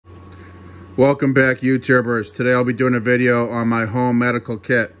Welcome back, YouTubers. Today I'll be doing a video on my home medical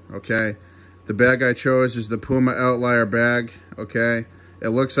kit, okay? The bag I chose is the Puma Outlier bag, okay? It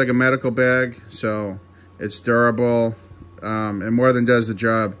looks like a medical bag, so it's durable, and more than does the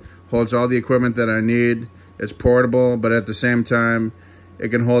job. Holds all the equipment that I need. It's portable, but at the same time, it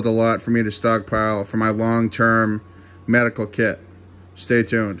can hold a lot for me to stockpile for my long-term medical kit. Stay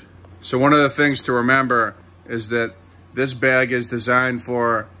tuned. So one of the things to remember is that this bag is designed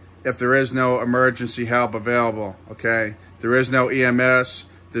for if there is no emergency help available, okay? There is no EMS,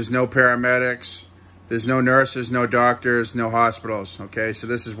 there's no paramedics, there's no nurses, no doctors, no hospitals, okay? So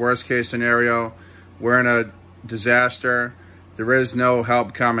this is worst case scenario. We're in a disaster. There is no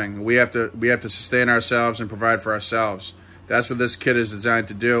help coming. We have to sustain ourselves and provide for ourselves. That's what this kit is designed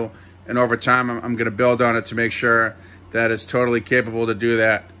to do. And over time, I'm gonna build on it to make sure that it's totally capable to do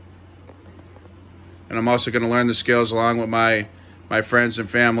that. And I'm also gonna learn the skills along with my friends and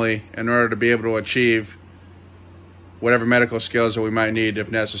family in order to be able to achieve whatever medical skills that we might need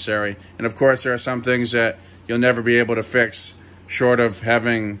if necessary. And of course, there are some things that you'll never be able to fix short of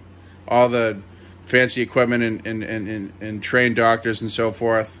having all the fancy equipment and trained doctors and so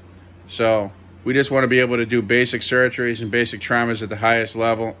forth. So we just want to be able to do basic surgeries and basic traumas at the highest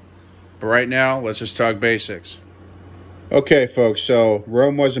level. But right now, let's just talk basics. Okay, folks, so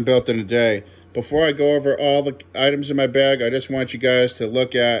Rome wasn't built in a day. Before I go over all the items in my bag, I just want you guys to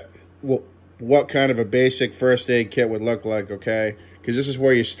look at what kind of a basic first aid kit would look like, okay? Because this is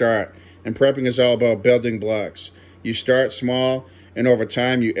where you start. And prepping is all about building blocks. You start small, and over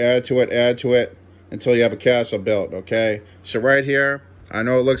time you add to it, until you have a castle built, okay? So right here, I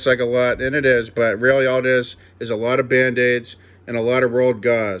know it looks like a lot, and it is, but really all it is a lot of Band-Aids and a lot of rolled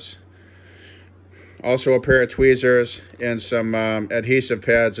gauze. Also a pair of tweezers and some adhesive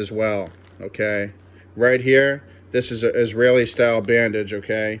pads as well. Okay, right here, this is an Israeli-style bandage,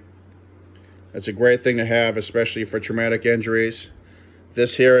 okay? It's a great thing to have, especially for traumatic injuries.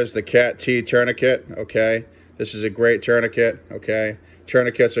 This here is the CAT-T tourniquet, okay? This is a great tourniquet, okay?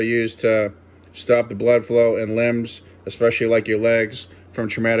 Tourniquets are used to stop the blood flow in limbs, especially like your legs, from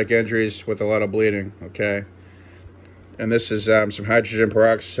traumatic injuries with a lot of bleeding, okay? And this is some hydrogen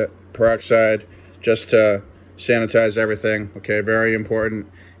peroxide just to sanitize everything, okay? Very important.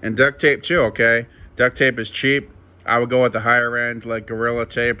 And duct tape too, okay? Duct tape is cheap. I would go with the higher end, like Gorilla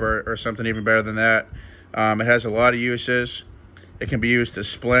Tape or something even better than that. It has a lot of uses. It can be used to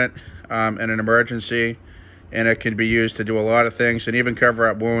splint in an emergency, and it can be used to do a lot of things and even cover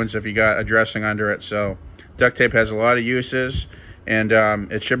up wounds if you got a dressing under it. So duct tape has a lot of uses, and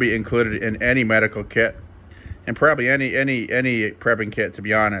it should be included in any medical kit, and probably any prepping kit, to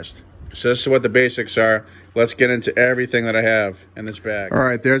be honest. So this is what the basics are. Let's get into everything that I have in this bag. All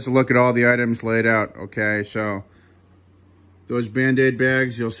right, there's a look at all the items laid out, okay? So those Band-Aid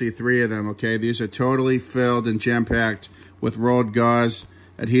bags, you'll see 3 of them, okay? These are totally filled and jam-packed with rolled gauze,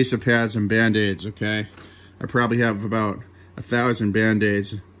 adhesive pads, and Band-Aids, okay? I probably have about 1,000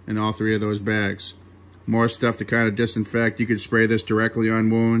 Band-Aids in all 3 of those bags. More stuff to kind of disinfect. You could spray this directly on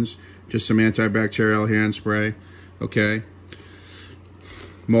wounds, just some antibacterial hand spray, okay?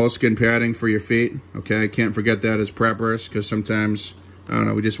 Moleskin padding for your feet, okay? Can't forget that as preppers, because sometimes, I don't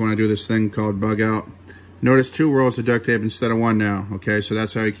know, we just want to do this thing called bug out. Notice 2 rolls of duct tape instead of 1 now, okay? So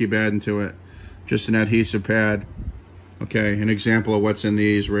that's how you keep adding to it. Just an adhesive pad, okay? An example of what's in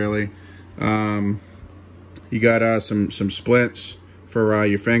these, really. You got some splints for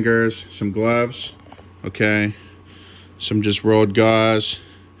your fingers, some gloves, okay? Some just rolled gauze.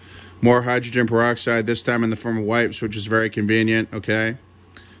 More hydrogen peroxide, this time in the form of wipes, which is very convenient, okay?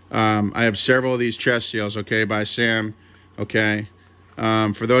 I have several of these chest seals, okay, by Sam, okay?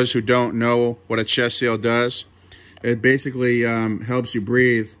 For those who don't know what a chest seal does, it basically helps you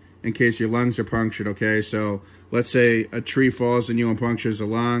breathe in case your lungs are punctured, okay? So let's say a tree falls on you and punctures a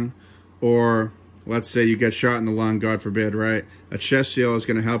lung, or let's say you get shot in the lung, God forbid, right? A chest seal is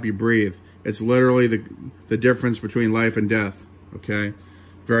going to help you breathe. It's literally the difference between life and death, okay?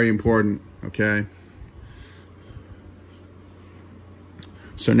 Very important, okay?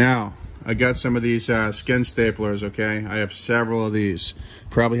 So now, I got some of these skin staplers, okay? I have several of these.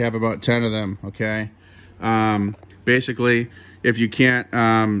 Probably have about 10 of them, okay? Basically, if you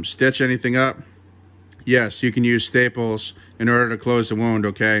can't stitch anything up, yes, you can use staples in order to close the wound,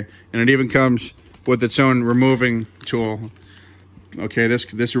 okay? And it even comes with its own removing tool. Okay,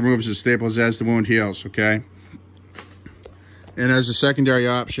 this removes the staples as the wound heals, okay? And as a secondary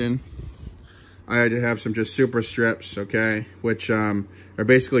option, I had to have some just super strips, okay, which are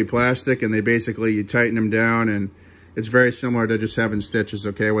basically plastic, and you tighten them down, and it's very similar to just having stitches,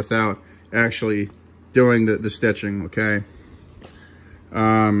 okay, without actually doing the stitching, okay.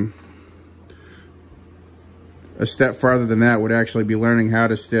 a step farther than that would actually be learning how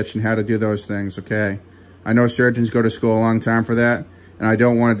to stitch and how to do those things, okay? I know surgeons go to school a long time for that, and I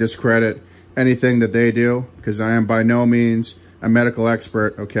don't want to discredit anything that they do, because I am by no means a medical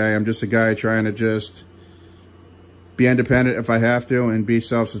expert, okay? I'm just a guy trying to just be independent if I have to and be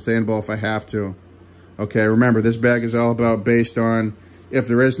self-sustainable if I have to. Okay, remember, this bag is all about based on if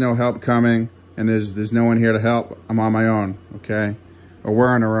there is no help coming and there's no one here to help, I'm on my own, okay? Or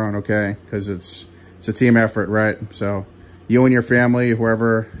we're on our own, okay? Because it's a team effort, right? So you and your family,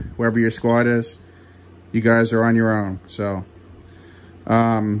 whoever your squad is, you guys are on your own. So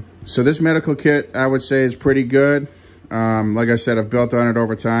so this medical kit, I would say, is pretty good. Like I said, I've built on it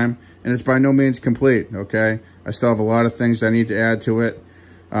over time, and it's by no means complete, okay? I still have a lot of things I need to add to it.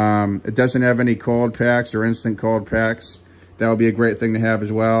 It doesn't have any cold packs or instant cold packs. That would be a great thing to have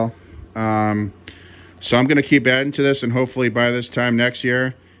as well. So I'm going to keep adding to this, and hopefully by this time next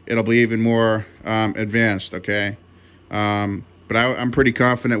year, it'll be even more advanced, okay? But I'm pretty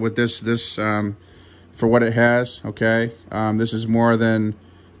confident with this for what it has, okay? This is more than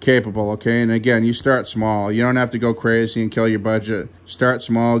capable, okay? And again, you start small. You don't have to go crazy and kill your budget. Start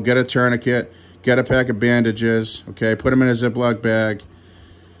small, get a tourniquet, get a pack of bandages, okay? Put them in a Ziploc bag,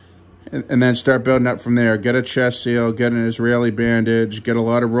 and then start building up from there. Get a chest seal, get an Israeli bandage, get a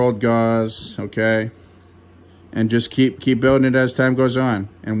lot of rolled gauze, okay? And just keep building it as time goes on.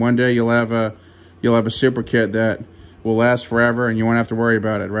 And one day you'll have a super kit that will last forever, and you won't have to worry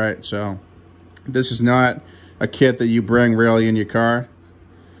about it, right? So this is not a kit that you bring really in your car.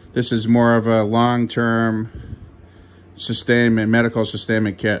 This is more of a long-term sustainment, medical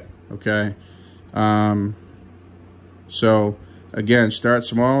sustainment kit, okay? So again, start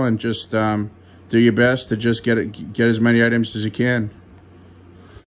small and just do your best to just get as many items as you can.